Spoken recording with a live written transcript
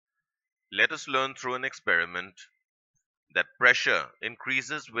Let us learn through an experiment that pressure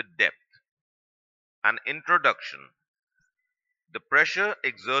increases with depth. An introduction. The pressure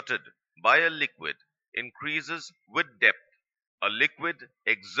exerted by a liquid increases with depth. A liquid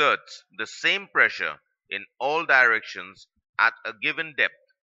exerts the same pressure in all directions at a given depth.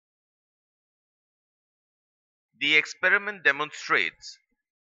 The experiment demonstrates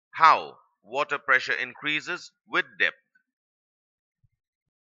how water pressure increases with depth.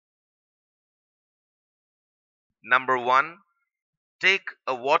 Number 1. Take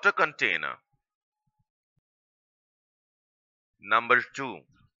a water container. Number 2.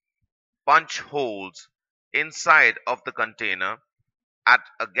 Punch holes inside of the container at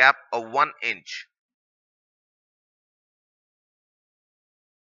a gap of 1 inch.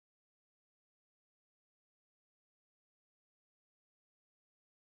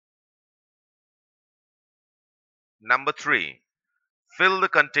 Number 3. Fill the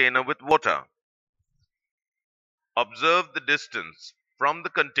container with water. Observe the distance from the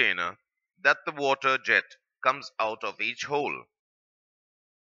container that the water jet comes out of each hole.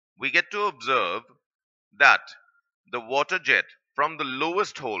 We get to observe that the water jet from the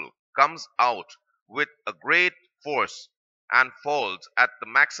lowest hole comes out with a great force and falls at the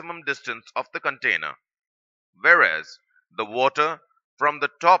maximum distance of the container, whereas the water from the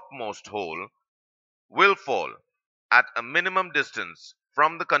topmost hole will fall at a minimum distance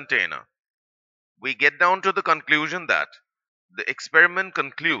from the container. We get down to the conclusion that the experiment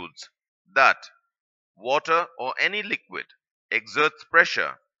concludes that water or any liquid exerts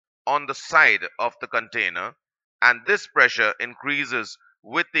pressure on the side of the container, and this pressure increases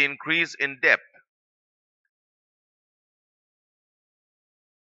with the increase in depth.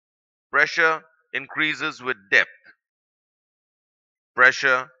 Pressure increases with depth.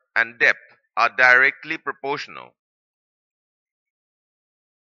 Pressure and depth are directly proportional.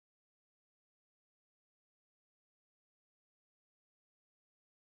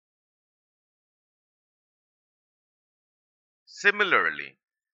 Similarly,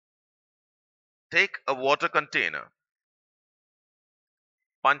 take a water container.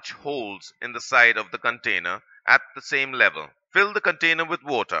 Punch holes in the side of the container at the same level. Fill the container with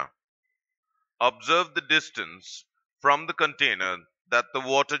water. Observe the distance from the container that the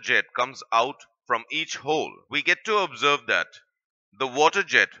water jet comes out from each hole. We get to observe that the water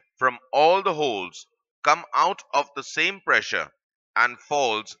jet from all the holes come out of the same pressure and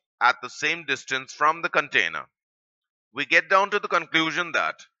falls at the same distance from the container. We get down to the conclusion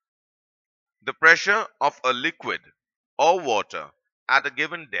that the pressure of a liquid or water at a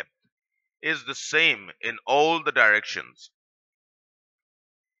given depth is the same in all the directions.